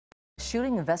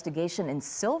Shooting investigation in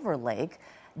Silver Lake.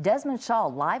 Desmond Shaw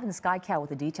live in SkyCal with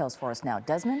the details for us now.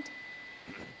 Desmond?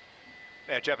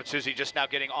 Yeah, Jeff and Susie just now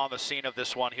getting on the scene of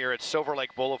this one here at Silver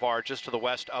Lake Boulevard, just to the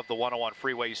west of the 101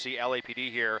 freeway. You see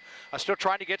LAPD here. Still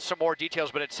trying to get some more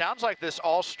details, but it sounds like this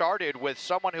all started with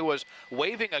someone who was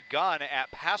waving a gun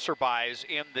at passerbys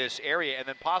in this area and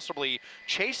then possibly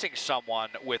chasing someone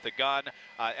with a gun.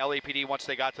 LAPD, once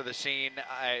they got to the scene,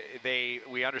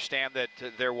 we understand that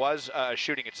there was a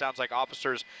shooting. It sounds like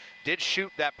officers did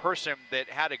shoot that person that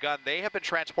had a gun. They have been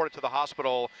transported to the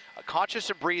hospital, conscious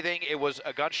and breathing. It was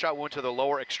a gunshot wound to the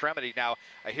lower extremity. Now,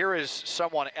 here is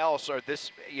someone else, or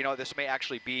this, this may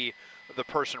actually be the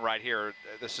person right here.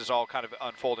 This is all kind of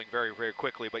unfolding very, very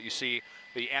quickly, but you see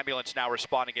the ambulance now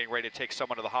responding, getting ready to take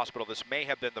someone to the hospital. This may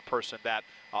have been the person that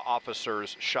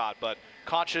officers shot, but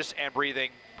conscious and breathing,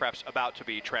 perhaps about to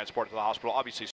be transported to the hospital. Obviously,